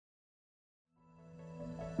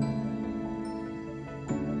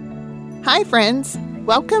Hi, friends.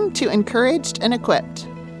 Welcome to Encouraged and Equipped.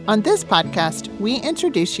 On this podcast, we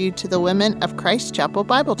introduce you to the women of Christ Chapel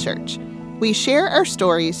Bible Church. We share our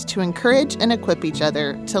stories to encourage and equip each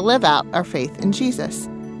other to live out our faith in Jesus.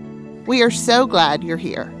 We are so glad you're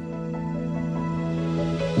here.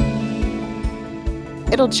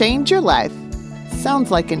 It'll change your life.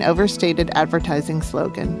 Sounds like an overstated advertising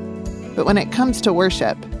slogan. But when it comes to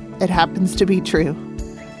worship, it happens to be true.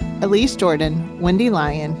 Elise Jordan, Wendy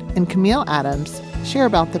Lyon, and Camille Adams share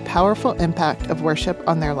about the powerful impact of worship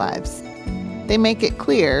on their lives. They make it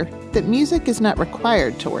clear that music is not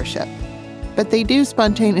required to worship, but they do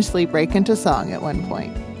spontaneously break into song at one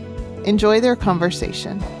point. Enjoy their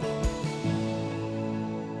conversation.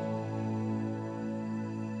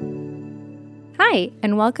 Hi,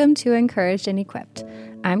 and welcome to Encouraged and Equipped.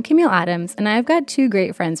 I'm Camille Adams, and I've got two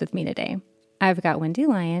great friends with me today. I've got Wendy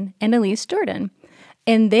Lyon and Elise Jordan,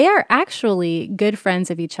 and they are actually good friends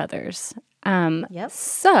of each other's.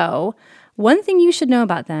 So one thing you should know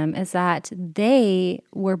about them is that they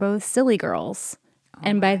were both silly girls.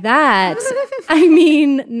 And by that,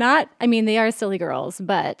 they are silly girls,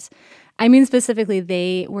 but I mean specifically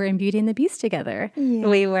they were in Beauty and the Beast together. Yeah.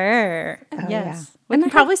 We were. Yes. Yeah. We can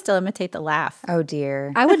probably still imitate the laugh. Oh,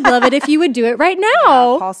 dear. I would love it if you would do it right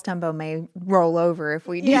now. Yeah, Paul Stumbo may roll over if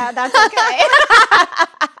we do. Yeah, that's okay.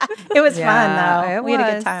 It was fun, though. We had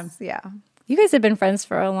a good time. Yeah. You guys have been friends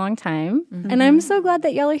for a long time, and I'm so glad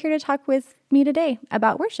that y'all are here to talk with me today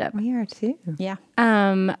about worship. We are too. Yeah.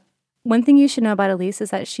 One thing you should know about Elise is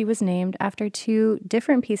that she was named after two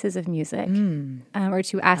different pieces of music, or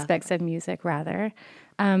two aspects of music, rather.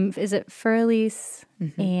 Is it Für Elise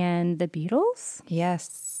and the Beatles?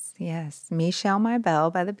 Yes. Me Shall My Bell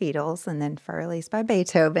by the Beatles, and then Für Elise by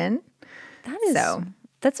Beethoven.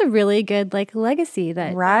 That's a really good legacy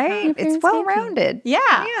that right. It's well rounded.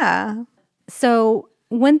 Yeah. So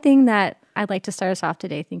one thing that I'd like to start us off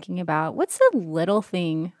today thinking about, what's a little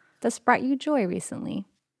thing that's brought you joy recently?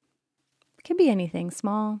 It could be anything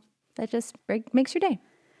small that just makes your day.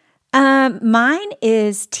 Mine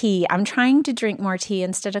is tea. I'm trying to drink more tea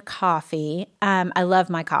instead of coffee. I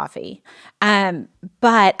love my coffee.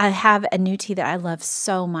 But I have a new tea that I love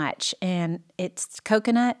so much, and it's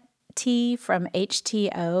coconut tea from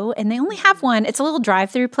HTO, and they only have one. It's a little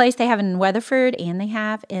drive-through place. They have in Weatherford and they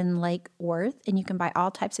have in Lake Worth, and you can buy all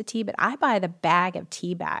types of tea, but I buy the bag of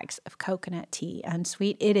tea bags of coconut tea,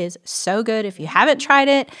 unsweet. It is so good. If you haven't tried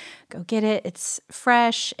it, go get it. It's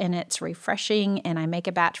fresh and it's refreshing, and I make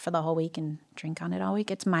a batch for the whole week and drink on it all week.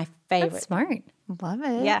 It's my favorite. That's smart. Love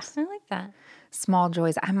it. Yeah. I like that. Small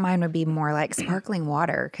joys. Mine would be more like sparkling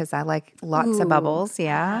water because I like lots of bubbles.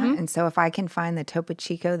 Yeah. And so if I can find the Topo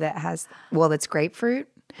Chico that has, that's grapefruit,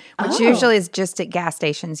 which usually is just at gas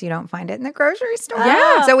stations. You don't find it in the grocery store.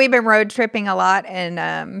 Yeah. So we've been road tripping a lot.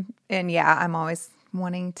 And yeah, I'm always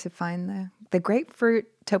wanting to find the grapefruit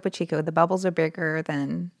Topo Chico. The bubbles are bigger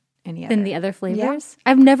than any other. Than the other flavors?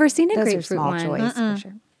 Yeah. I've never seen a Those grapefruit are small one. joys for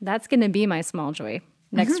sure. That's going to be my small joy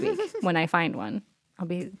next week when I find one. I'll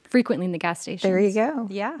be frequently in the gas station. There you go.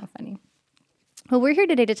 Yeah. How funny. Well, we're here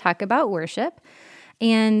today to talk about worship.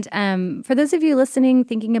 And for those of you listening,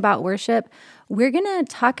 thinking about worship, we're going to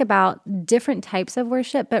talk about different types of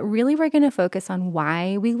worship, but really we're going to focus on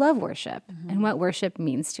why we love worship and what worship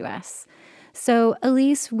means to us. So,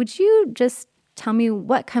 Elise, would you just tell me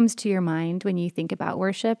what comes to your mind when you think about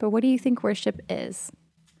worship, or what do you think worship is?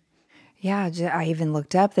 Yeah, I even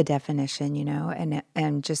looked up the definition,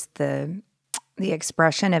 and just the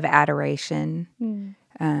expression of adoration.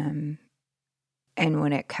 And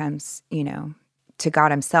when it comes, to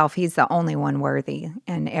God himself, he's the only one worthy,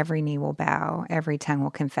 and every knee will bow, every tongue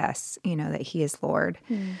will confess, that he is Lord.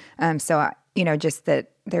 So, just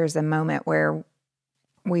that there's a moment where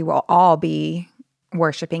we will all be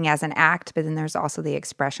worshiping as an act, but then there's also the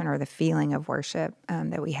expression or the feeling of worship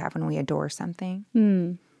that we have when we adore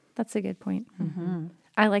something. That's a good point.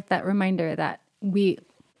 I like that reminder that we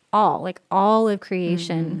all of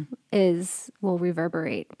creation will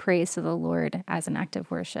reverberate praise to the Lord as an act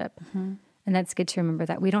of worship. And that's good to remember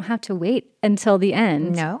that we don't have to wait until the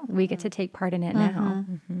end. No. We get to take part in it now.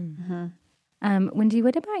 Wendy,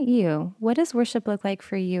 what about you? What does worship look like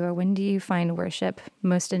for you, or when do you find worship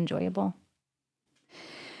most enjoyable?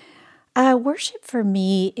 Worship for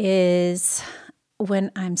me is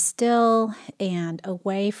when I'm still and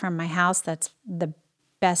away from my house. That's the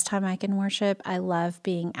best time I can worship. I love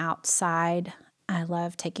being outside. I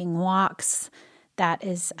love taking walks. That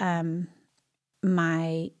is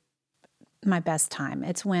my best time.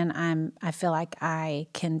 It's when I feel like I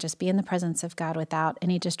can just be in the presence of God without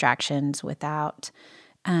any distractions, without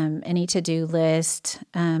any to-do list.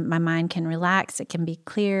 My mind can relax. It can be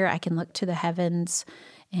clear. I can look to the heavens.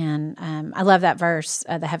 And I love that verse,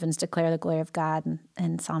 the heavens declare the glory of God,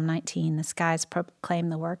 in Psalm 19, the skies proclaim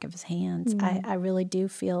the work of his hands. I really do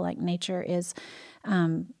feel like nature is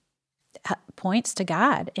points to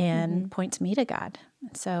God and points me to God.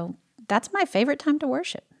 So that's my favorite time to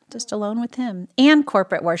worship, just alone with him. And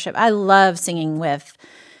corporate worship. I love singing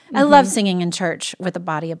in church with a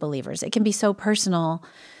body of believers. It can be so personal,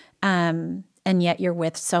 and yet you're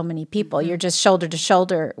with so many people. You're just shoulder to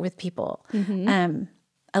shoulder with people.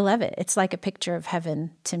 I love it. It's like a picture of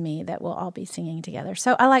heaven to me that we'll all be singing together.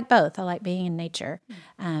 So I like both. I like being in nature,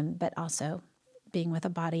 but also being with a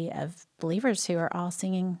body of believers who are all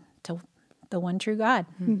singing to the one true God.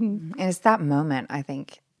 And it's that moment, I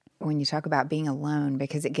think, when you talk about being alone,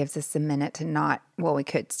 because it gives us a minute to not, well, we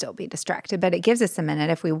could still be distracted, but it gives us a minute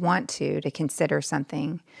if we want to consider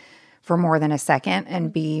something for more than a second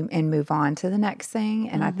and move on to the next thing.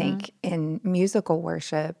 And I think in musical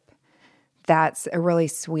worship, that's a really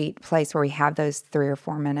sweet place where we have those 3 or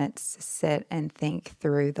 4 minutes to sit and think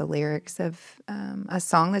through the lyrics of a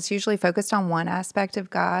song that's usually focused on one aspect of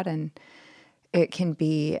God, and it can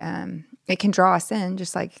be it can draw us in,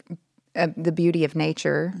 just like the beauty of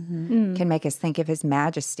nature can make us think of his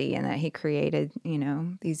majesty and that he created,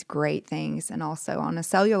 these great things, and also on a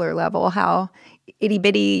cellular level, how itty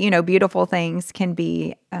bitty, beautiful things can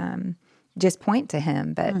be just point to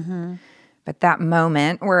him, But that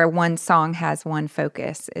moment where one song has one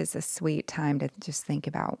focus is a sweet time to just think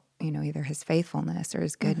about, either his faithfulness or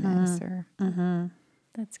his goodness. Or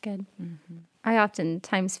That's good. I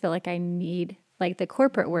oftentimes feel like I need like the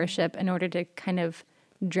corporate worship in order to kind of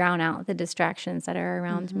drown out the distractions that are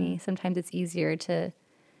around me. Sometimes it's easier to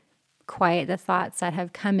quiet the thoughts that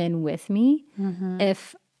have come in with me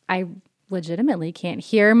if I legitimately can't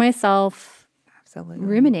hear myself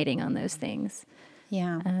ruminating on those things.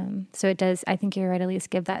 Yeah. So it does, I think you're right, Elise,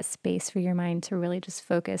 give that space for your mind to really just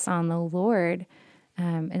focus on the Lord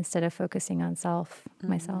instead of focusing on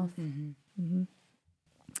myself.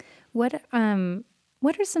 What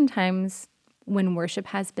are some times when worship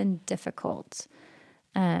has been difficult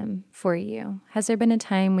for you? Has there been a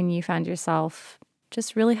time when you found yourself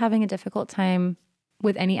just really having a difficult time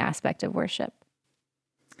with any aspect of worship?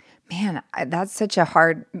 Man, that's such a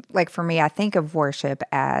hard, for me, I think of worship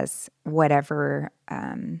as whatever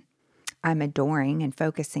I'm adoring and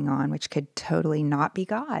focusing on, which could totally not be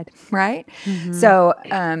God, right? So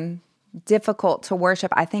difficult to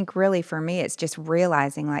worship. I think really for me, it's just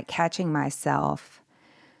realizing, catching myself,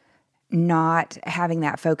 not having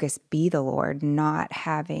that focus be the Lord, not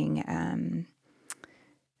having,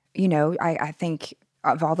 I think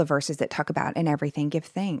of all the verses that talk about in everything, give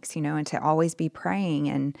thanks, and to always be praying.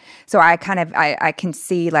 And so I can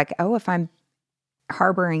see if I'm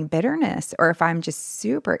harboring bitterness or if I'm just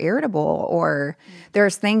super irritable or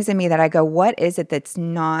there's things in me that I go, what is it that's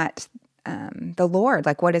not the Lord?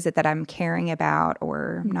 What is it that I'm caring about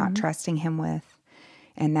or not trusting him with?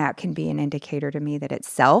 And that can be an indicator to me that it's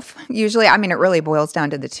self. Usually, it really boils down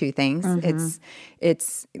to the two things.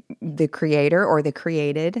 It's the creator or the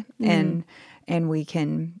created. And we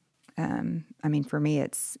can, for me,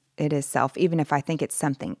 it is self. Even if I think it's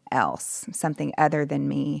something else, something other than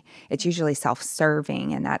me, it's usually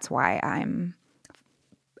self-serving, and that's why I'm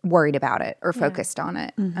worried about it or focused on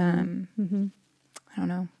it. I don't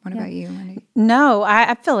know. What about you, Wendy? No,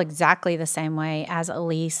 I feel exactly the same way as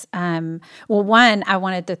Elise. One, I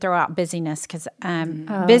wanted to throw out busyness because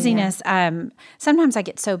busyness, sometimes I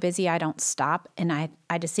get so busy I don't stop, and I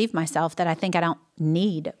deceive myself that I think I don't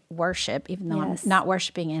need worship, even though I'm not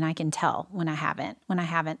worshiping, and I can tell when I haven't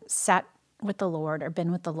sat with the Lord or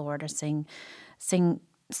been with the Lord or sing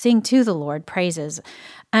to the Lord praises.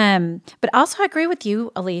 But also I agree with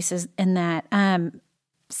you, Elise, in that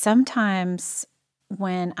sometimes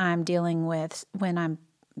when I'm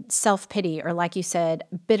self-pity or, like you said,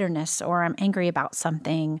 bitterness, or I'm angry about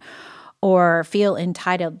something or feel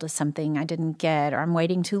entitled to something I didn't get, or I'm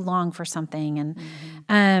waiting too long for something,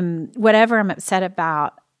 and whatever I'm upset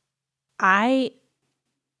about, I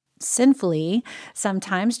sinfully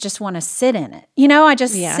sometimes just want to sit in it. I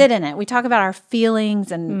just sit in it. We talk about our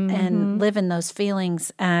feelings and live in those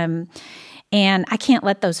feelings. And I can't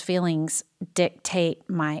let those feelings dictate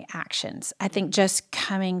my actions. I think just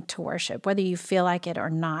coming to worship, whether you feel like it or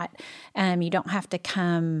not, you don't have to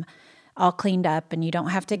come all cleaned up, and you don't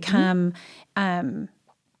have to come, you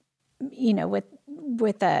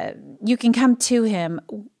can come to him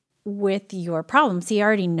with your problems. He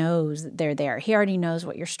already knows they're there. He already knows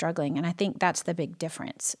what you're struggling. And I think that's the big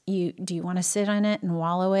difference. Do you want to sit on it and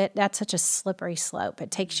wallow it? That's such a slippery slope.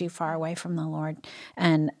 It takes you far away from the Lord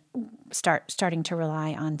and starting to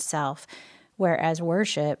rely on self. Whereas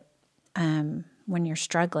worship, when you're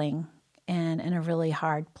struggling and in a really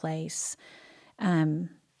hard place,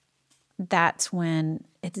 that's when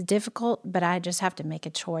it's difficult, but I just have to make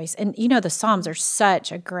a choice. And, the Psalms are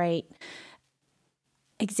such a great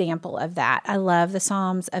example of that. I love the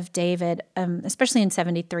Psalms of David, especially in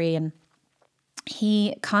 73. And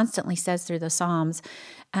he constantly says through the Psalms,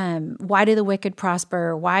 why do the wicked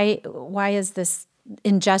prosper? Why is this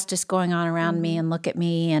injustice going on around me, and look at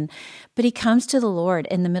me? But he comes to the Lord.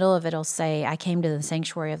 In the middle of it, he'll say, I came to the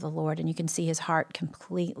sanctuary of the Lord, and you can see his heart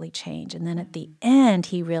completely change. And then at the end,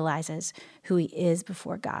 he realizes who he is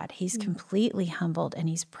before God. He's completely humbled, and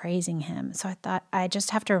he's praising him. So I thought, I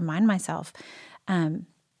just have to remind myself,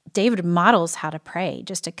 David models how to pray,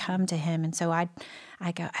 just to come to him. And so I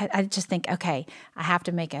just think, okay, I have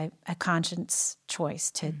to make a conscious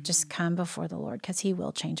choice to just come before the Lord, because he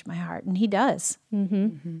will change my heart. And he does.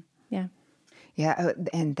 Yeah. Yeah.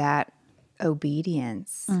 And that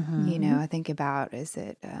obedience, I think about, is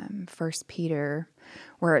it 1 Peter,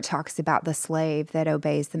 where it talks about the slave that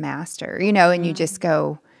obeys the master, and you just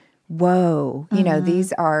go, whoa,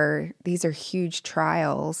 these are huge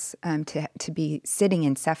trials, to be sitting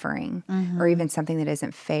in suffering, or even something that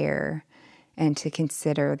isn't fair, and to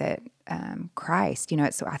consider that Christ,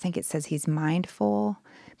 so I think it says he's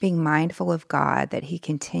being mindful of God, that he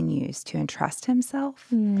continues to entrust himself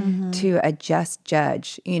to a just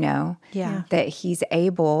judge, that he's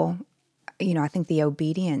able, I think the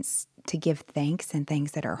obedience to give thanks in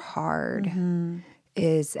things that are hard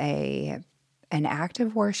is an act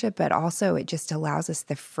of worship, but also it just allows us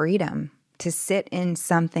the freedom to sit in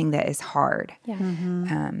something that is hard,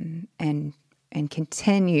 and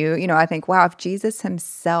continue. I think, wow, if Jesus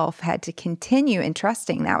himself had to continue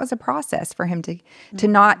entrusting, that was a process for him to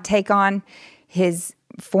not take on his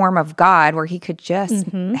form of God, where he could just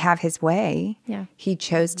have his way. Yeah. He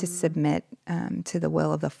chose to submit to the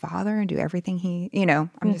will of the Father and do everything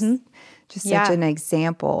I'm just such an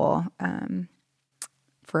example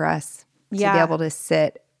for us. To be able to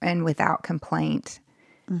sit and without complaint.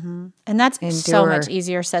 And that's so much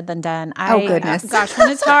easier said than done. Goodness. Gosh, when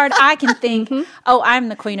it's hard, I can think, I'm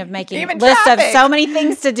the queen of making a list of so many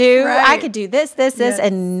things to do. Right. I could do this,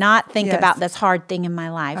 and not think about this hard thing in my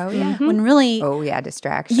life. Oh, yeah. When really... Oh, yeah,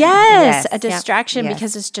 distraction. Yes, a distraction, Yes.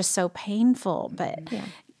 because it's just so painful. But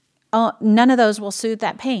none of those will soothe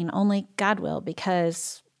that pain. Only God will,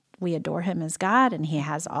 because we adore him as God, and he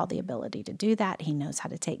has all the ability to do that. He knows how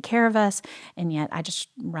to take care of us, and yet I just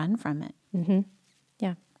run from it.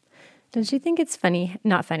 Yeah. Don't you think it's funny?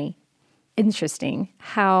 Not funny. Interesting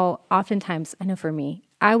how oftentimes, I know for me,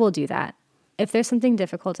 I will do that. If there's something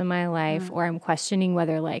difficult in my life, or I'm questioning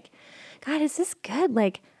whether, God, is this good?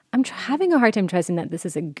 I'm having a hard time trusting that this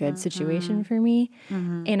is a good situation for me.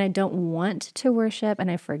 And I don't want to worship,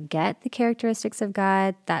 and I forget the characteristics of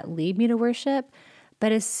God that lead me to worship.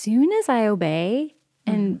 But as soon as I obey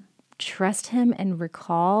and trust him and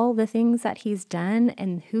recall the things that he's done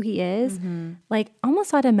and who he is,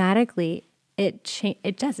 almost automatically it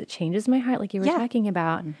changes my heart, like you were talking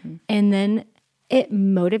about. And then it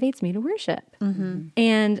motivates me to worship.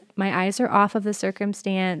 And my eyes are off of the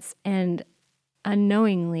circumstance, and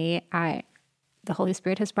unknowingly the Holy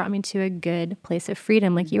Spirit has brought me to a good place of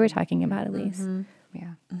freedom, like you were talking about, Elise.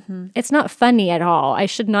 Yeah. It's not funny at all. I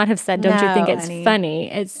should not have said, don't you think it's funny?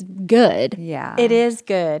 It's good. Yeah. It is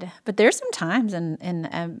good. But there's some times in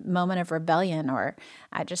a moment of rebellion, or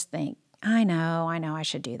I just think, I know I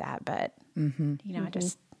should do that. But, I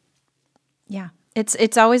just,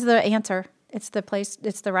 it's always the answer. It's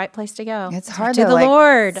the right place to go. It's hard to the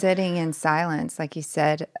Lord. Sitting in silence, like you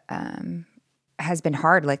said, has been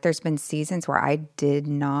hard. There's been seasons where I did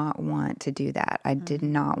not want to do that. I did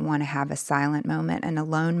not want to have a silent moment, an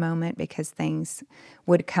alone moment, because things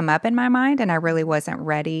would come up in my mind and I really wasn't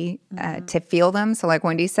ready to feel them. So like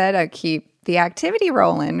Wendy said, I keep the activity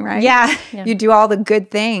rolling, right? Yeah. You do all the good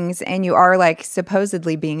things and you are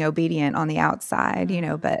supposedly being obedient on the outside,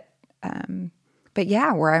 but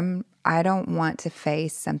yeah, where I don't want to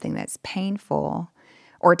face something that's painful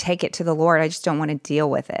or take it to the Lord. I just don't want to deal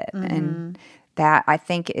with it. And that I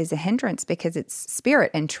think is a hindrance, because it's spirit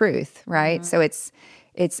and truth, right? So it's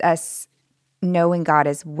us knowing God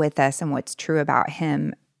is with us and what's true about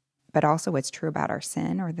him, but also what's true about our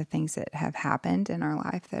sin or the things that have happened in our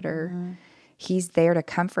life that are, he's there to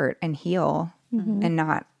comfort and heal, and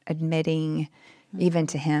not admitting even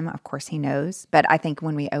to him. Of course he knows, but I think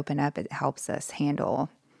when we open up, it helps us handle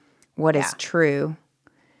what is true.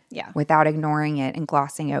 Yeah. Without ignoring it and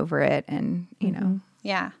glossing over it, and you know.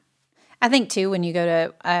 Yeah. I think too, when you go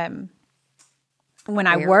to when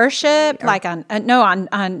I worship, like on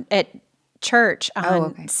at church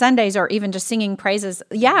on Sundays, or even just singing praises,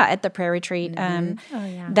 at the prayer retreat,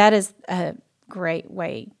 that is a great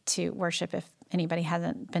way to worship. If anybody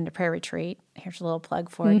hasn't been to prayer retreat, here's a little plug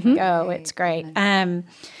for it. Go, it's great.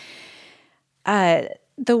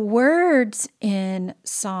 The words in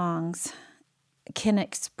songs can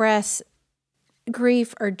express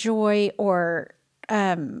grief or joy or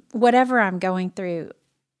whatever I'm going through.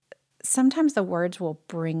 Sometimes the words will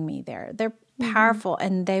bring me there. They're powerful,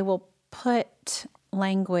 and they will put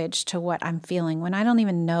language to what I'm feeling when I don't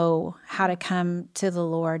even know how to come to the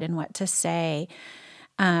Lord and what to say.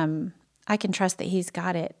 I can trust that He's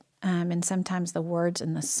got it. And sometimes the words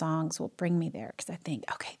and the songs will bring me there, because I think,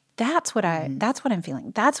 okay, that's what I'm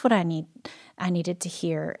feeling. That's what I needed to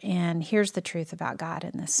hear. And here's the truth about God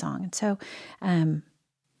in this song. And so,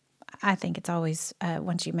 I think it's always,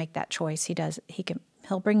 once you make that choice,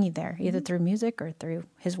 He'll bring you there, either through music or through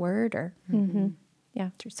His word or through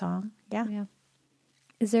song. Yeah.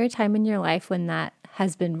 Is there a time in your life when that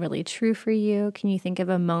has been really true for you? Can you think of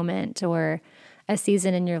a moment or a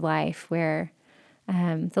season in your life where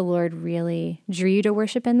the Lord really drew you to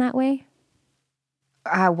worship in that way?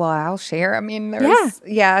 Well, I'll share. I mean,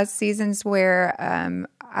 there's seasons where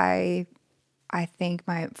I think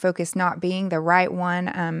my focus not being the right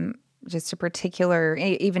one, just a particular,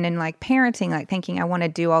 even in like parenting, like thinking I want to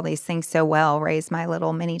do all these things so well, raise my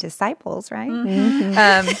little mini disciples, right?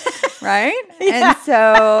 Right? And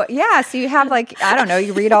so you have like, I don't know,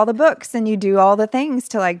 you read all the books and you do all the things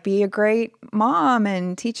to like be a great mom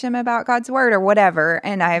and teach them about God's word or whatever.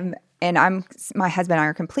 And my husband and I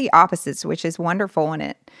are complete opposites, which is wonderful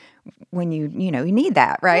when you need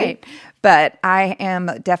that, right? But I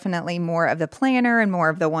am definitely more of the planner and more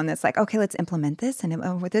of the one that's like, okay, let's implement this. And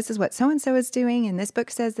this is what so-and-so is doing. And this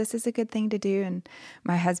book says this is a good thing to do. And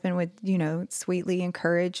my husband would, sweetly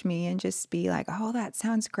encourage me and just be like, oh, that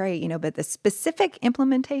sounds great. But the specific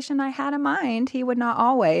implementation I had in mind, he would not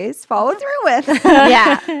always follow through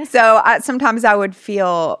with. So sometimes I would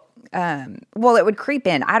feel, it would creep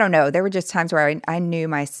in. I don't know. There were just times where I knew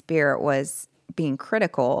my spirit was being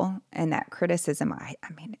critical, and that criticism, I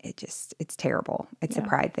mean, it's terrible. It's a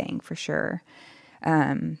pride thing for sure.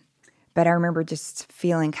 But I remember just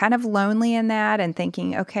feeling kind of lonely in that and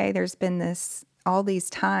thinking, okay, there's been all these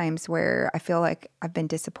times where I feel like I've been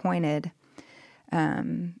disappointed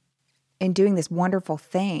in doing this wonderful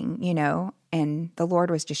thing, and the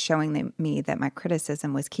Lord was just showing me that my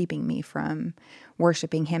criticism was keeping me from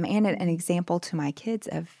worshiping Him, and an example to my kids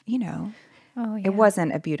of, it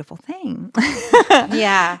wasn't a beautiful thing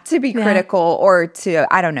to be critical or to,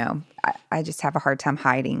 I don't know. I just have a hard time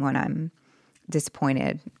hiding when I'm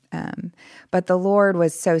disappointed. But the Lord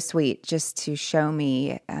was so sweet just to show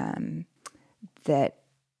me that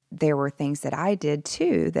there were things that I did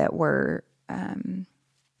too that were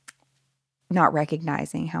not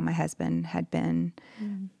recognizing how my husband had been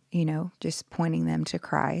just pointing them to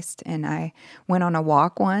Christ. And I went on a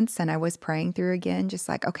walk once and I was praying through again, just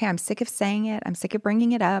like, okay, I'm sick of saying it. I'm sick of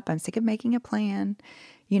bringing it up. I'm sick of making a plan.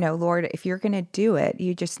 Lord, if you're going to do it,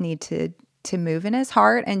 you just need to move in His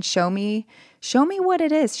heart and show me what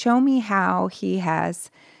it is. Show me how He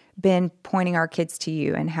has been pointing our kids to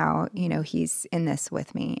you and how, He's in this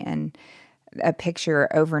with me. And a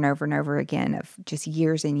picture over and over and over again of just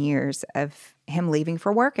years and years of him leaving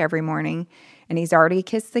for work every morning. And he's already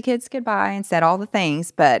kissed the kids goodbye and said all the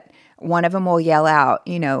things, but one of them will yell out,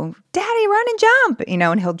 Daddy, run and jump,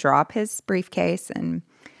 and he'll drop his briefcase and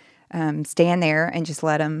stand there and just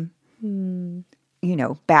let him,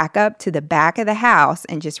 back up to the back of the house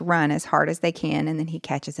and just run as hard as they can. And then he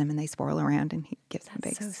catches them and they swirl around and he gives them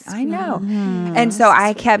big. I know. And so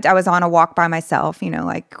I was on a walk by myself,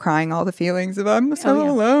 like crying all the feelings of I'm so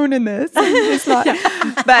alone in this.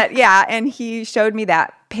 But and he showed me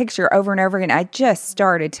that picture over and over again. I just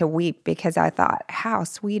started to weep because I thought, how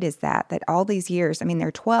sweet is that all these years, I mean,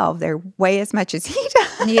 they're 12, they're way as much as he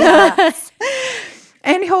does. Yes.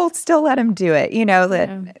 And He'll still let them do it,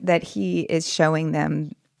 that He is showing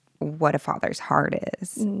them what a father's heart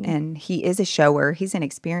is. And He is a shower. He's an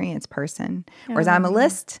experienced person. Whereas I'm a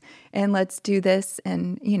list and let's do this.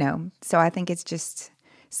 And, so I think it's just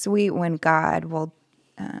sweet when God will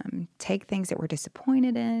take things that we're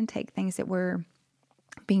disappointed in, take things that we're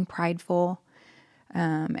being prideful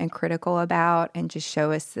and critical about, and just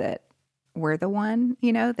show us that we're the one,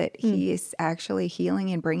 that He is actually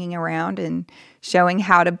healing and bringing around and showing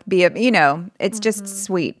how to be it's just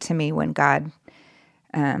sweet to me when God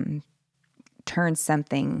turns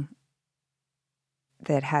something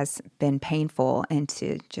that has been painful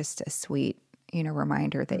into just a sweet,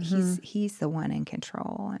 reminder that he's the one in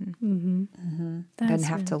control, and it doesn't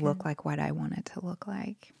have to look like what I want it to look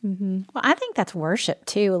like. Well, I think that's worship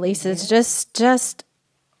too, Elise. It's just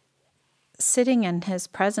sitting in his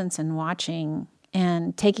presence and watching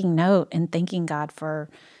and taking note and thanking God for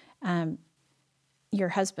your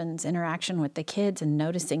husband's interaction with the kids and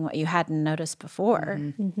noticing what you hadn't noticed before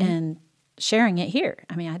and sharing it here.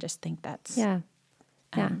 I mean, I just think that's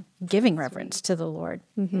giving reverence to the Lord.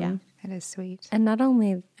 Yeah. It is sweet. And not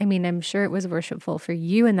only, I mean, I'm sure it was worshipful for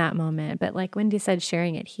you in that moment, but like Wendy said,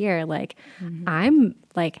 sharing it here, like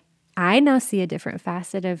I now see a different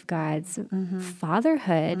facet of God's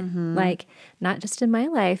fatherhood, like not just in my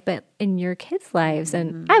life, but in your kids' lives.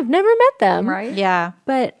 And I've never met them. Right. Yeah.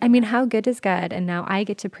 But I mean, how good is God? And now I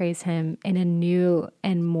get to praise him in a new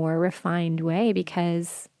and more refined way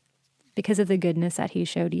because of the goodness that he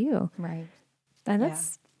showed you. Right. And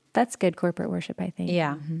that's good corporate worship, I think.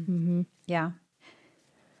 Yeah. Yeah.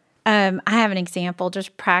 I have an example,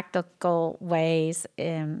 just practical ways.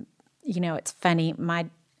 It's funny.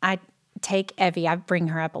 I take Evie, I bring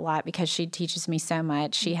her up a lot because she teaches me so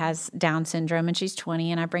much. She has Down syndrome and she's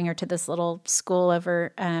 20, and I bring her to this little school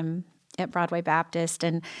over at Broadway Baptist.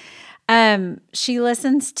 And she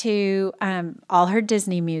listens to all her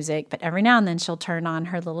Disney music, but every now and then she'll turn on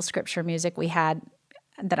her little scripture music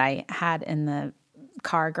that I had in the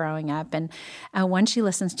car growing up. And one she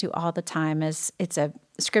listens to all the time it's a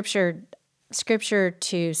scripture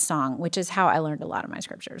to song, which is how I learned a lot of my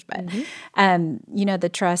scriptures. But, the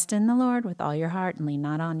trust in the Lord with all your heart and lean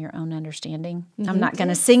not on your own understanding. I'm not going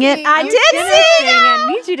to sing it. I did sing. I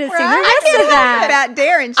need you to sing the I rest can't of that. About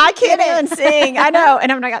Darren. I can't even sing. I know.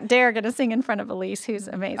 And I'm not Dare going to sing in front of Elise, who's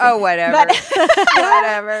amazing. Oh, whatever.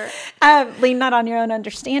 Whatever. Lean not on your own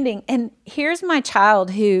understanding. And here's my child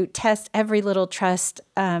who tests every little trust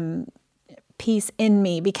piece in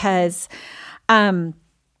me because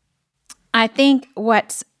I think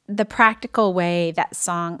what's the practical way that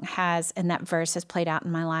song has and that verse has played out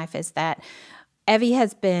in my life is that Evie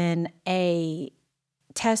has been a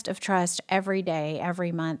test of trust every day,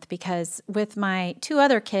 every month, because with my two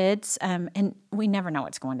other kids, and we never know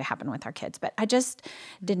what's going to happen with our kids, but I just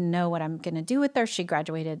didn't know what I'm going to do with her. She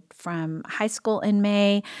graduated from high school in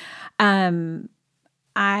May.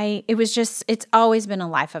 It's always been a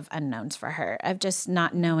life of unknowns for her, of just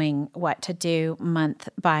not knowing what to do month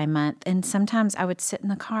by month. And sometimes I would sit in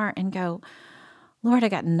the car and go, Lord, I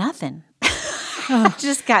got nothing. I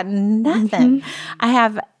just got nothing. I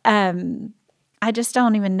have, I just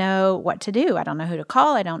don't even know what to do. I don't know who to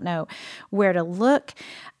call. I don't know where to look.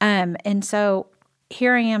 And so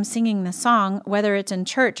here I am singing the song, whether it's in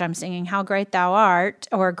church, I'm singing How Great Thou Art,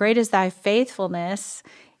 or Great is Thy Faithfulness.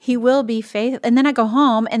 He will be faithful. And then I go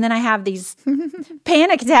home and then I have these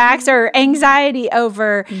panic attacks or anxiety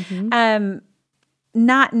over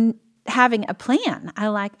not having a plan. I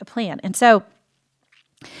like a plan. And so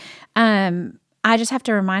I just have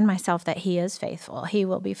to remind myself that he is faithful. He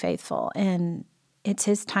will be faithful. And it's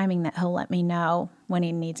his timing that he'll let me know when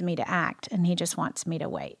he needs me to act. And he just wants me to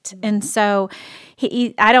wait. And so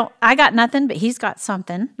I got nothing, but he's got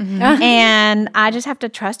something. And I just have to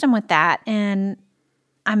trust him with that. And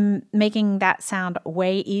I'm making that sound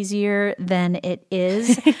way easier than it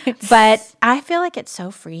is, but I feel like it's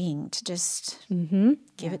so freeing to just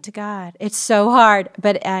give it to God. It's so hard,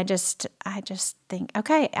 but I just think,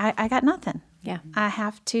 okay, I got nothing. Yeah. I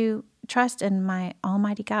have to trust in my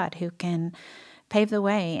almighty God who can pave the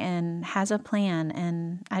way and has a plan,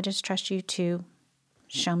 and I just trust you to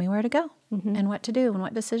show me where to go and what to do and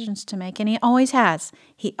what decisions to make. And he always has.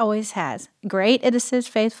 He always has. Great is his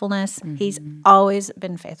faithfulness. He's always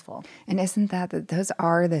been faithful. And isn't that those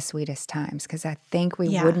are the sweetest times? Because I think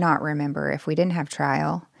we would not remember if we didn't have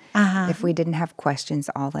trial, if we didn't have questions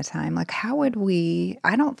all the time. Like, how would we?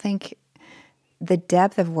 I don't think the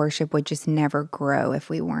depth of worship would just never grow if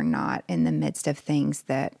we were not in the midst of things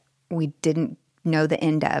that we didn't know the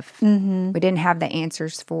end of. We didn't have the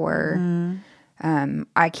answers for.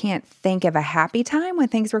 I can't think of a happy time when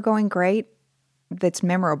things were going great that's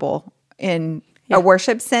memorable in a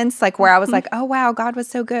worship sense, like where I was like, oh, wow, God was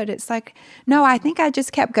so good. It's like, no, I think I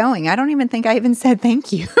just kept going. I don't even think I even said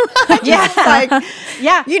thank you. Like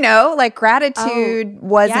gratitude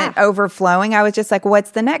wasn't overflowing. I was just like,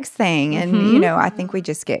 what's the next thing? And, I think we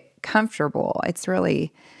just get comfortable. It's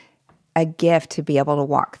really a gift to be able to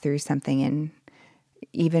walk through something and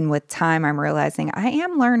even with time, I'm realizing I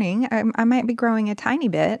am learning. I might be growing a tiny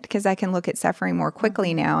bit because I can look at suffering more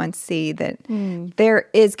quickly now and see that there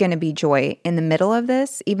is going to be joy in the middle of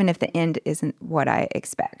this, even if the end isn't what I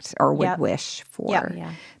expect or would wish for.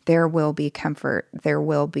 There will be comfort. There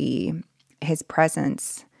will be his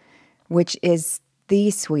presence, which is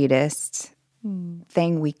the sweetest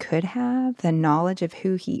thing we could have. The knowledge of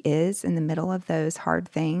who he is in the middle of those hard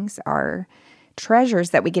things are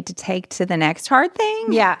treasures that we get to take to the next hard thing.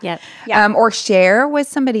 Or share with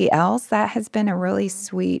somebody else. That has been a really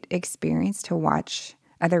sweet experience to watch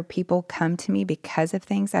other people come to me because of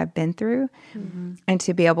things I've been through and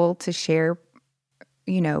to be able to share,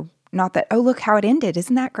 not that, oh, look how it ended.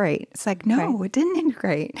 Isn't that great? It's like, no, it didn't end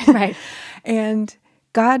great. Right. And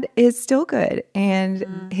God is still good.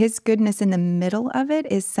 And his goodness in the middle of it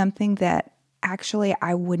is something that actually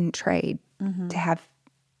I wouldn't trade to have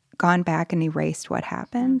gone back and erased what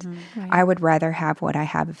happened. Right. I would rather have what I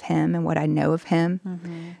have of him and what I know of him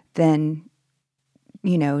than,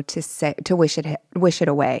 to wish it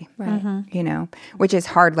away. Right. Which is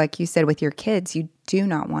hard, like you said, with your kids. You do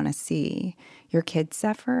not want to see your kids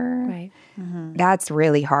suffer. Right. That's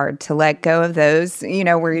really hard to let go of those,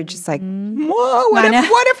 where you're just like, whoa, what if?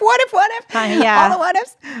 All the what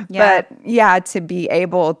ifs. But to be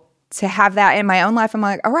able to have that in my own life, I'm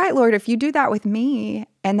like, all right, Lord, if you do that with me,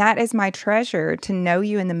 and that is my treasure, to know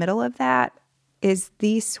you in the middle of that is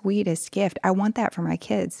the sweetest gift. I want that for my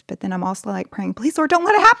kids. But then I'm also like praying, please, Lord, don't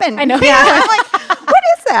let it happen. I know. I'm like, what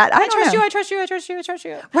is that? I trust know. you. I trust you. I trust you. I trust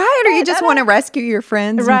you. Right. Or you just want to rescue your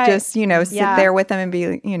friends and just, sit there with them and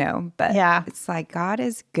be, but it's like God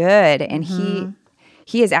is good. And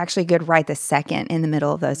he is actually good right this second in the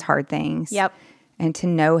middle of those hard things. Yep. And to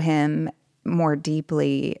know him more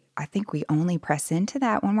deeply, I think we only press into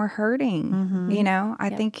that when we're hurting. I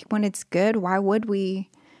think when it's good, why would we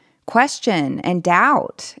question and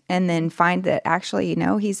doubt and then find that actually,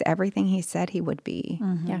 he's everything he said he would be.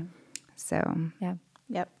 Yeah. So,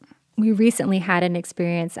 Yep. We recently had an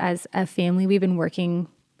experience as a family. We've been working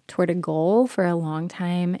toward a goal for a long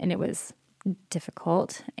time, and it was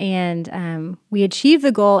difficult. And we achieved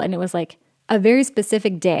the goal, and it was like a very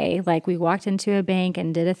specific day. Like we walked into a bank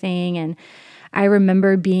and did a thing, and I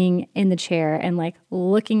remember being in the chair and like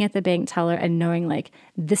looking at the bank teller and knowing like,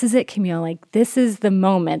 this is it, Camille. Like this is the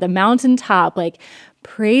moment, the mountaintop. Like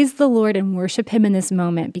praise the Lord and worship him in this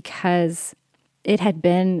moment, because it had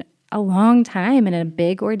been a long time and a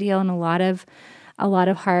big ordeal and a lot of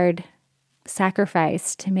hard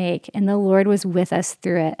sacrifice to make. And the Lord was with us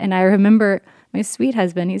through it. And I remember my sweet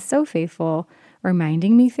husband, he's so faithful,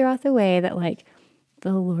 reminding me throughout the way that like,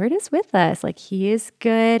 the Lord is with us. Like he is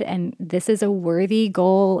good. And this is a worthy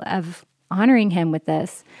goal of honoring him with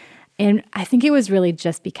this. And I think it was really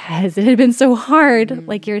just because it had been so hard,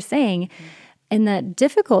 like you're saying. In that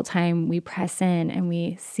difficult time, we press in and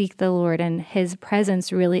we seek the Lord, and his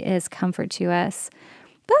presence really is comfort to us.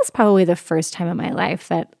 That's probably the first time in my life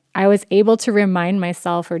that I was able to remind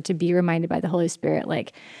myself, or to be reminded by the Holy Spirit,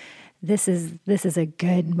 like this is a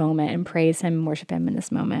good moment, and praise him and worship him in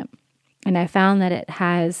this moment. And I found that it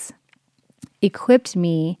has equipped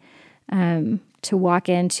me to walk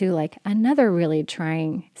into like another really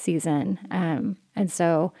trying season. And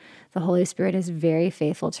so the Holy Spirit is very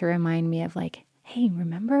faithful to remind me of like, hey,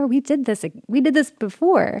 remember we did this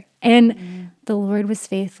before. And the Lord was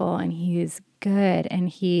faithful, and he is good, and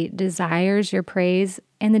he desires your praise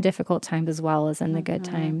in the difficult times as well as in the good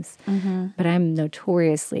times. But I'm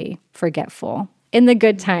notoriously forgetful in the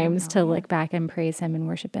good times to look back and praise him and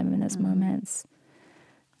worship him in those moments.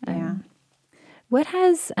 What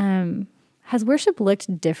has worship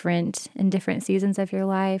looked different in different seasons of your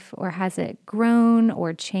life, or has it grown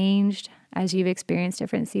or changed as you've experienced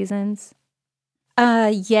different seasons?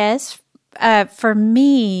 Yes. For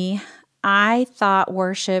me, I thought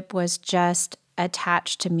worship was just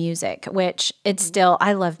attached to music, which it's still,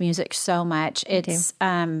 I love music so much. It's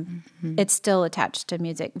it's still attached to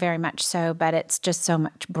music very much so, but it's just so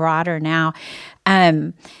much broader now.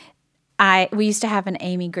 We used to have an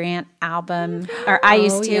Amy Grant album, or I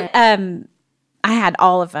used to. Yeah. I had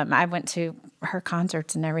all of them. I went to her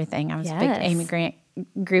concerts and everything. I was a big Amy Grant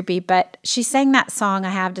groupie, but she sang that song, I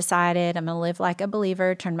Have Decided, I'm going to live like a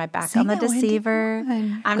believer, turn my back on the deceiver.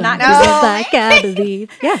 I'm not going to live like I believe.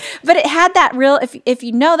 Yeah. But it had that real, if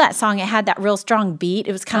you know that song, it had that real strong beat.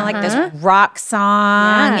 It was kind of like this rock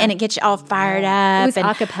song, and it gets you all fired up. It was and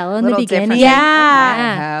a cappella in the beginning. Yeah.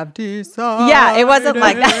 I have decided. Yeah, it wasn't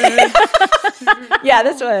like that. Yeah,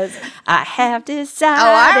 this was, I have decided.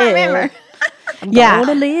 Oh, I remember. I'm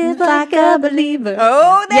gonna live like a believer.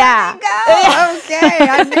 Oh, there Yeah. we go. Okay,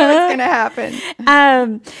 I knew it was going to happen.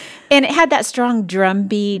 And it had that strong drum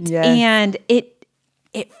beat, Yes. and it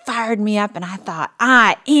fired me up, and I thought,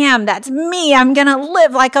 that's me. I'm going to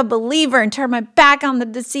live like a believer and turn my back on the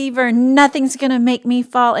deceiver, and nothing's going to make me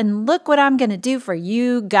fall. And look what I'm going to do for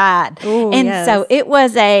you, God. Ooh, and yes. so it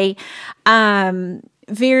was a that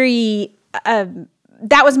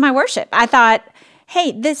was my worship. I thought,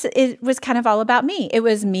 hey, was kind of all about me. It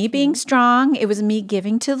was me being strong. It was me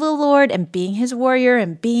giving to the Lord and being his warrior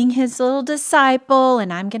and being his little disciple.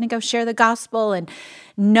 And I'm going to go share the gospel, and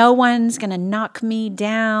no one's going to knock me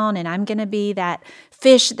down. And I'm going to be that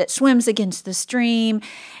fish that swims against the stream.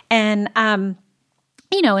 And,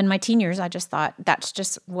 in my teen years, I just thought that's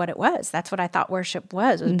just what it was. That's what I thought worship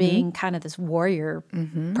was being kind of this warrior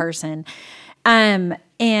person. And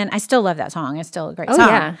I still love that song. It's still a great song.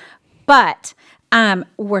 Yeah. But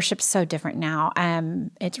worship's so different now.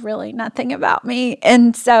 It's really nothing about me.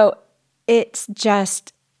 And so it's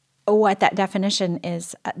just what that definition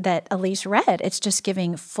is that Elise read. It's just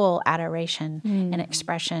giving full adoration and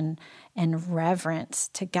expression and reverence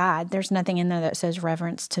to God. There's nothing in there that says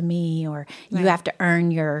reverence to me, or you have to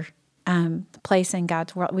earn your place in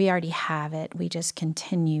God's world. We already have it. We just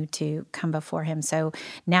continue to come before him. So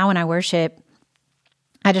now when I worship,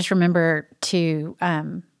 I just remember to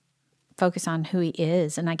focus on who he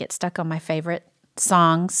is, and I get stuck on my favorite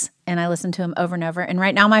songs, and I listen to them over and over. And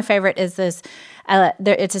right now my favorite is this,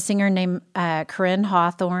 it's a singer named Corinne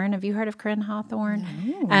Hawthorne. Have you heard of Corinne Hawthorne?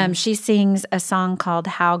 No. She sings a song called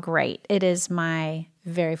How Great. It is my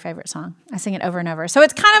very favorite song. I sing it over and over. So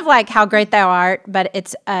it's kind of like How Great Thou Art, but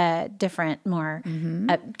it's a different, more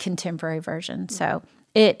contemporary version. So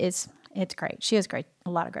it's great. She has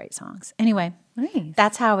a lot of great songs. Anyway, Nice.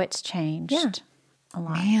 that's how it's changed. Yeah. A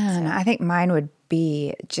lot. Man, I think mine would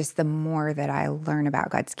be just the more that I learn about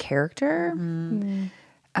God's character.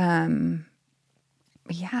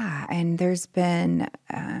 Yeah, and there's been,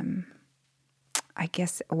 I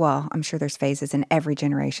guess, well, I'm sure there's phases in every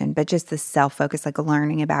generation, but just the self-focus, like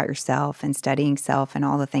learning about yourself and studying self and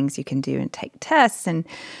all the things you can do and take tests and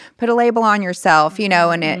put a label on yourself,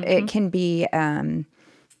 and it can be,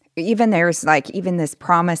 even there's even this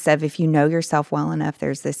promise of if you know yourself well enough,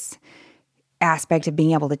 there's this aspect of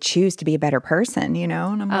being able to choose to be a better person, and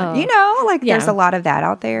I'm like, there's a lot of that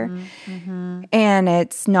out there. And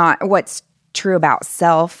it's not what's true about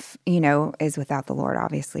self, is without the Lord.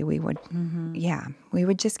 Obviously we would, we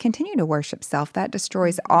would just continue to worship self. That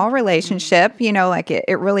destroys all relationship,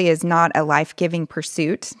 it really is not a life-giving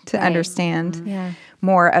pursuit to understand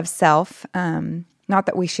more of self. Not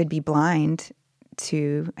that we should be blind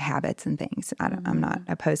to habits and things. I'm not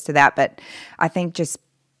opposed to that, but I think just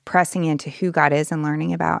pressing into who God is and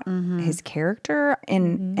learning about his character.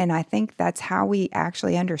 And I think that's how we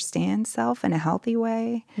actually understand self in a healthy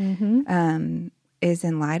way, is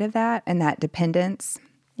in light of that and that dependence.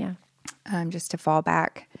 Yeah. Just to fall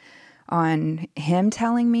back on him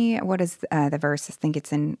telling me, what is the verse? I think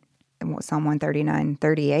it's in Psalm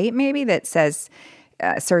 139:38 maybe, that says,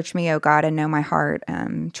 search me, O God, and know my heart.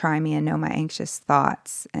 Try me and know my anxious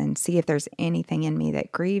thoughts, and see if there's anything in me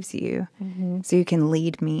that grieves you, so you can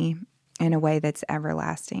lead me in a way that's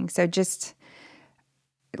everlasting. So just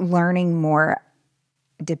learning more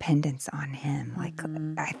dependence on him.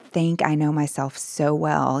 I think I know myself so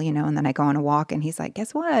well, and then I go on a walk and he's like,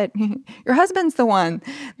 guess what? Your husband's the one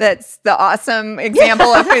that's the awesome example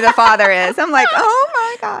of who the Father is. I'm like, oh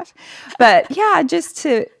my gosh. But yeah, just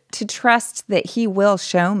to trust that he will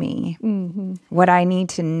show me what I need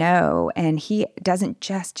to know. And he doesn't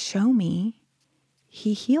just show me,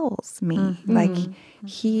 he heals me.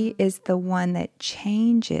 He is the one that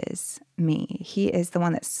changes me. He is the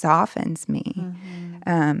one that softens me.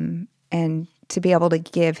 And to be able to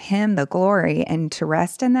give him the glory and to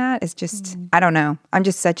rest in that is just, I don't know. I'm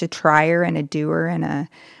just such a trier and a doer and a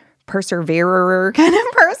perseverer kind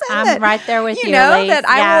of person. I'm right there with you, know, Elise. that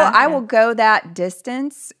I will go that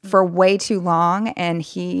distance for way too long, and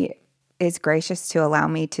he is gracious to allow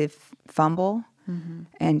me to fumble,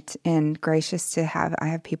 and gracious to I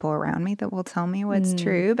have people around me that will tell me what's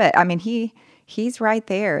true. But I mean, he's right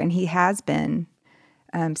there, and he has been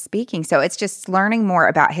speaking. So it's just learning more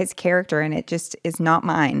about his character, and it just is not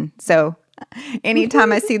mine. So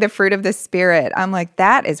anytime I see the fruit of the Spirit, I'm like,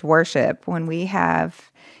 that is worship. When we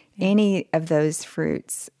have any of those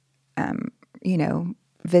fruits,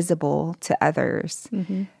 visible to others,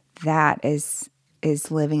 that is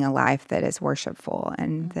living a life that is worshipful,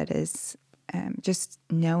 and that is just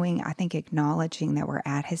knowing, I think acknowledging that we're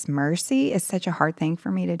at his mercy is such a hard thing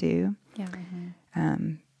for me to do. Yeah.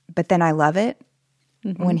 But then I love it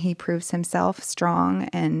when he proves himself strong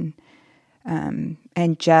and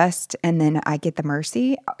just, and then I get the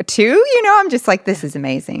mercy too. I'm just like, this is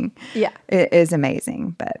amazing. Yeah. It is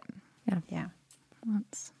amazing. But Yeah.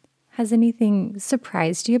 Has anything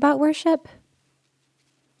surprised you about worship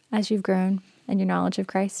as you've grown in your knowledge of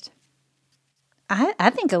Christ? I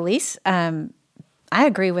think Elise, I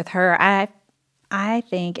agree with her. I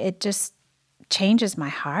think it just changes my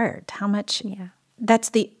heart. How much that's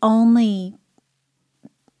the only,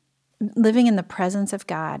 living in the presence of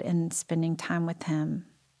God and spending time with Him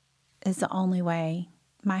is the only way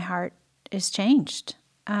my heart is changed.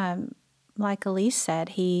 Like Elise said,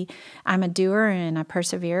 I'm a doer and a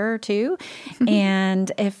perseverer too.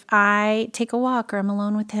 And if I take a walk or I'm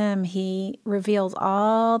alone with Him, He reveals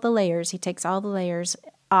all the layers. He takes all the layers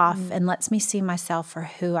off and lets me see myself for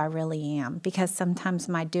who I really am. Because sometimes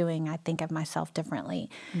my doing, I think of myself differently.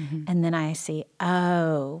 And then I see,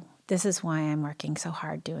 oh, this is why I'm working so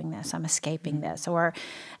hard doing this. I'm escaping this. Or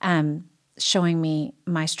showing me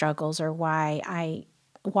my struggles or why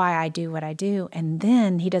I do what I do. And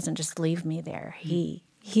then He doesn't just leave me there. He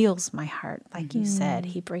heals my heart. Like you said,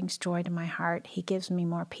 He brings joy to my heart. He gives me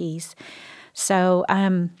more peace. So,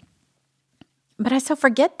 but I still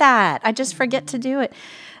forget that. I just forget to do it.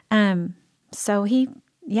 So He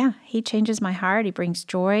changes my heart. He brings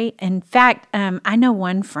joy. In fact, I know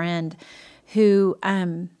one friend who,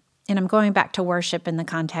 and I'm going back to worship in the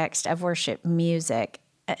context of worship music,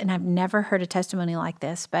 and I've never heard a testimony like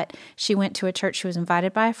this, but she went to a church. She was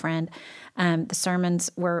invited by a friend. The sermons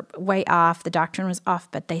were way off. The doctrine was off,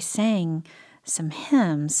 but they sang some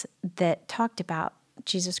hymns that talked about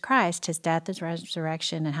Jesus Christ, His death, His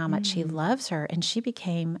resurrection, and how much He loves her. And she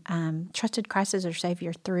became, trusted Christ as her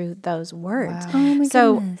Savior through those words. Wow. Oh my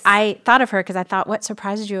so goodness. I thought of her because I thought, what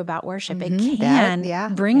surprises you about worship? It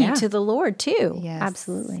can bring you to the Lord too. yes.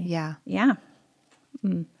 Absolutely. Yeah. Yeah.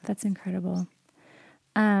 That's incredible.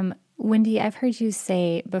 Wendy, I've heard you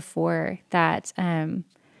say before that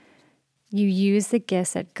you use the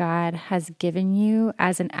gifts that God has given you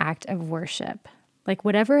as an act of worship. Like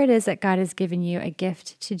whatever it is that God has given you a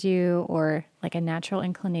gift to do or like a natural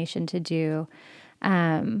inclination to do,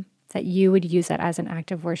 that you would use that as an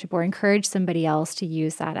act of worship or encourage somebody else to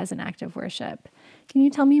use that as an act of worship. Can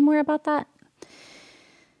you tell me more about that?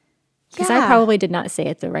 Because I probably did not say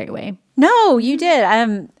it the right way. No, you did.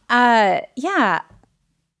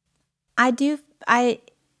 I do.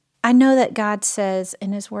 I know that God says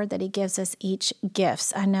in His Word that He gives us each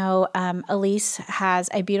gifts. I know Elise has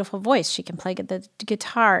a beautiful voice. She can play the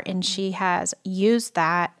guitar, and she has used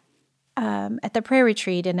that at the prayer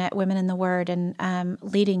retreat and at Women in the Word and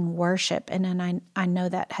leading worship. And then I know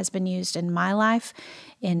that has been used in my life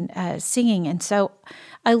in singing. And so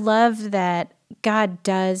I love that God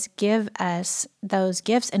does give us those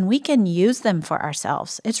gifts and we can use them for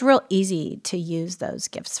ourselves. It's real easy to use those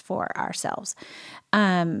gifts for ourselves.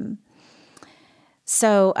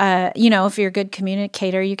 So, if you're a good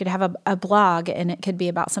communicator, you could have a blog and it could be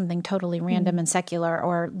about something totally random and secular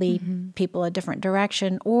or lead people a different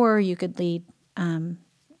direction, or you could lead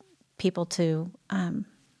people to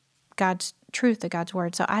God's truth, to God's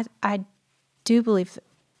word. So I do believe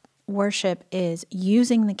worship is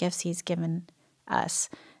using the gifts He's given us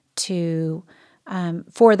to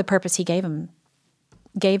for the purpose He gave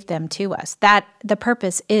them to us. That the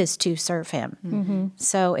purpose is to serve Him.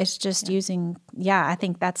 So it's just using, I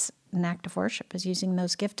think that's an act of worship, is using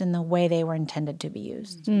those gifts in the way they were intended to be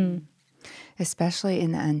used. Especially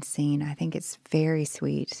in the unseen. I think it's very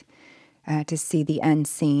sweet to see the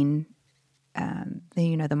unseen,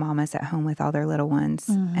 the mamas at home with all their little ones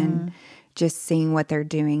and just seeing what they're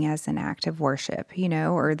doing as an act of worship,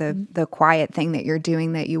 or the quiet thing that you're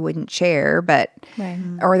doing that you wouldn't share, but,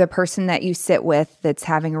 or the person that you sit with that's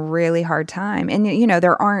having a really hard time. And,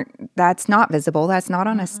 that's not visible. That's not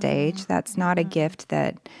on a stage. That's not a gift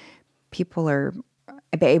that people are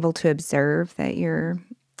able to observe that you're,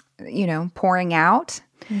 pouring out.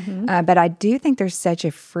 But I do think there's such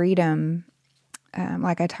a freedom,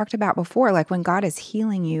 like I talked about before, like when God is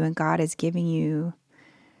healing you and God is giving you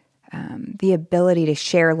the ability to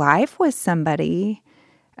share life with somebody.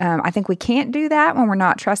 I think we can't do that when we're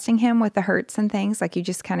not trusting Him with the hurts and things. Like you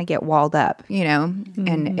just kind of get walled up,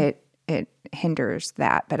 and it hinders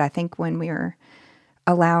that. But I think when we're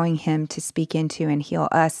allowing Him to speak into and heal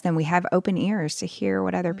us, then we have open ears to hear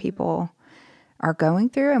what other people are going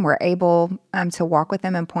through, and we're able to walk with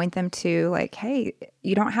them and point them to, like, hey,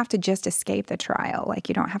 you don't have to just escape the trial. Like,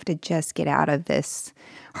 you don't have to just get out of this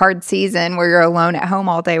hard season where you're alone at home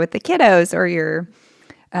all day with the kiddos, or you're,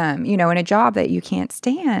 in a job that you can't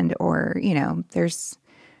stand, or, there's,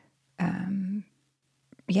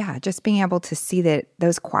 just being able to see that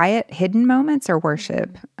those quiet, hidden moments are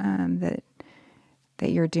worship, that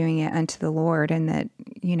you're doing it unto the Lord, and that,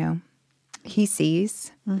 He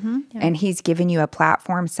sees, and He's given you a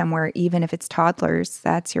platform somewhere, even if it's toddlers.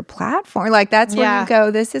 That's your platform. Like, that's where you go,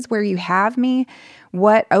 this is where you have me.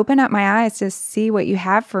 Open up my eyes to see what you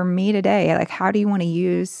have for me today. Like, how do you want to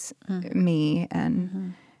use me,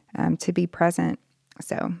 and to be present?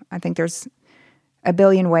 So I think there's a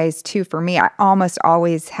billion ways too. For me, I almost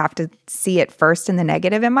always have to see it first in the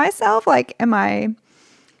negative in myself. Like,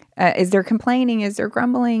 is there complaining? Is there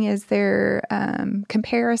grumbling? Is there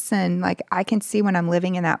comparison? Like, I can see when I'm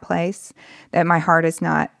living in that place that my heart is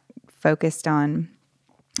not focused on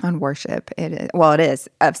worship. It is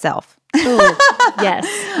of self. Ooh, yes.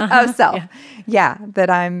 Of self. Yeah. That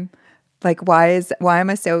I'm like, why am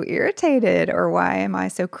I so irritated, or why am I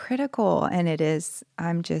so critical? And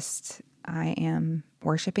I am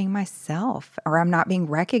worshiping myself, or I'm not being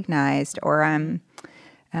recognized, or I'm,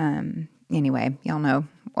 anyway, y'all know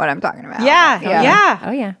what I'm talking about. Yeah.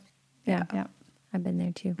 Oh, yeah. I've been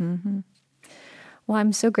there too. Well,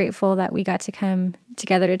 I'm so grateful that we got to come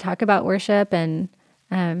together to talk about worship and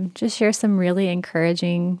just share some really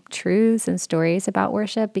encouraging truths and stories about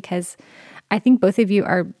worship, because I think both of you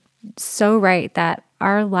are so right that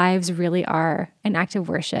our lives really are an act of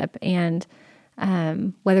worship. And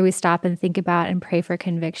whether we stop and think about and pray for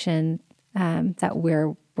conviction that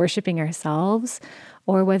we're worshiping ourselves,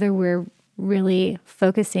 or whether we're really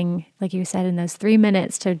focusing, like you said, in those 3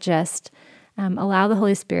 minutes to just allow the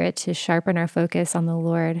Holy Spirit to sharpen our focus on the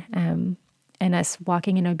Lord, and us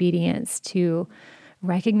walking in obedience to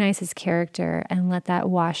recognize His character and let that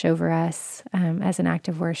wash over us as an act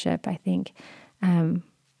of worship. I think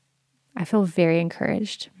I feel very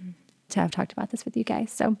encouraged to have talked about this with you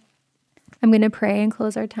guys. So I'm going to pray and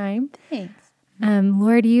close our time. Thanks.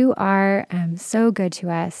 Lord, you are so good to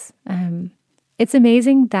us. It's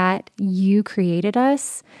amazing that you created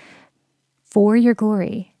us for your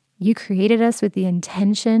glory. You created us with the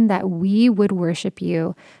intention that we would worship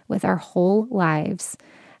you with our whole lives,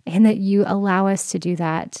 and that you allow us to do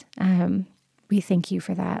that. We thank you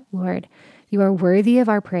for that, Lord. You are worthy of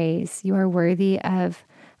our praise. You are worthy of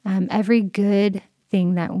every good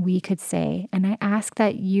thing that we could say. And I ask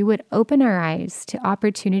that you would open our eyes to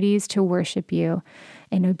opportunities to worship you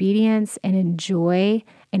in obedience and in joy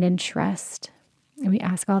and in trust. And we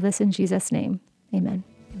ask all this in Jesus' name. Amen.